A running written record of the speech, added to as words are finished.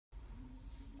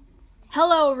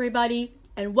Hello everybody,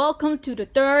 and welcome to the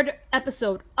third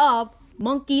episode of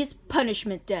Monkey's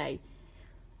Punishment Day.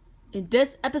 In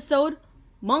this episode,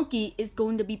 Monkey is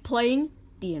going to be playing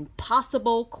the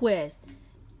impossible quiz.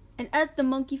 And as the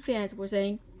Monkey fans were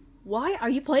saying, why are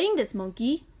you playing this,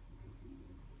 Monkey?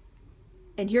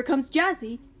 And here comes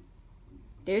Jazzy.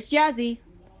 There's Jazzy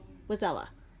with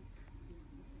Ella.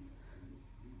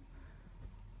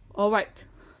 Alright.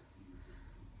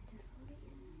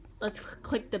 Let's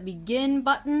click the begin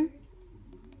button.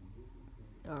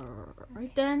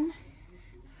 Alright then.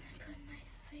 Put my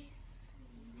face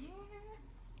in there.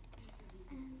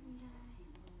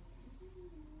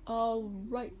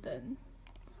 Alright then.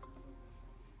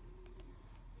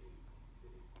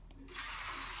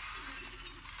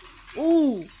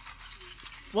 Ooh!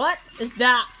 What is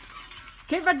that?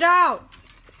 Keep it down!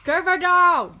 Keep it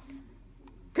down!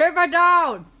 Keep it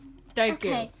down! Thank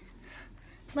you. Okay,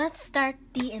 let's start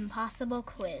the impossible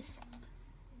quiz.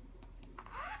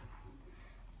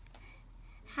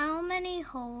 How many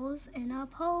holes in a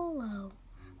polo?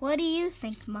 What do you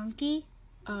think, Monkey?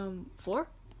 4?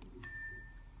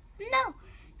 No.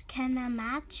 Can a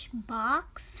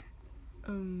matchbox?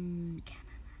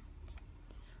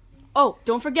 Oh,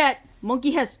 don't forget,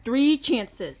 Monkey has 3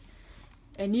 chances.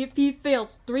 And if he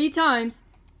fails 3 times,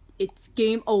 it's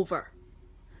game over.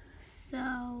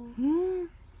 So,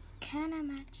 can a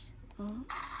match?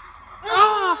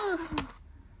 Ah!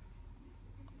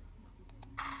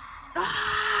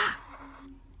 Ah!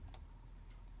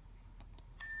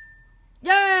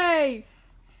 Yay!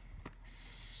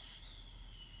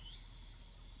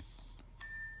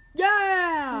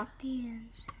 Yeah! Put the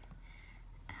answer.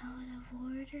 Out of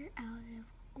order, out of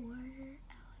order,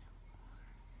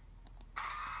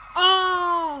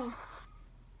 Oh!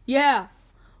 Yeah,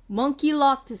 Monkey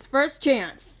lost his first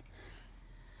chance.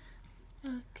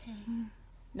 Okay.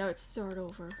 Now it's start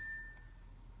over.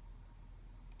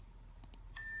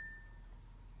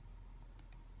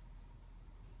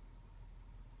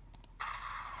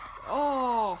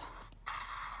 Oh!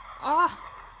 Ah!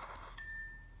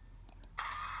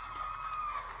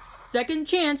 Second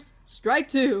chance, strike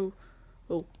 2.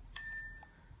 Oh.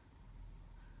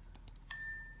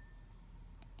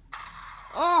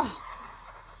 Oh!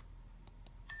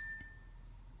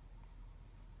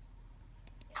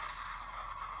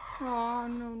 Oh,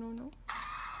 no.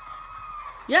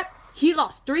 Yep, he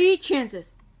lost 3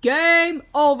 chances. Game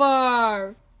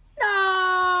over!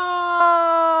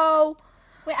 No!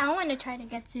 Wait, I want to try to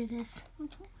get through this.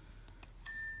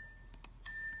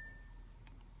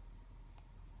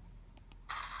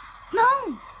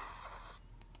 No!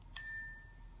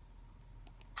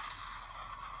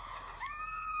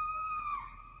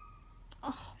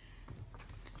 Oh.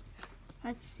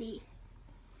 Let's see.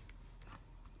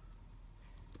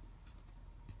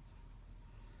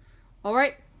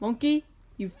 Alright, Monkey,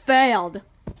 you failed.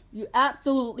 You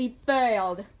absolutely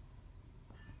failed.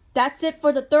 That's it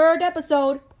for the third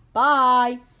episode.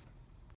 Bye!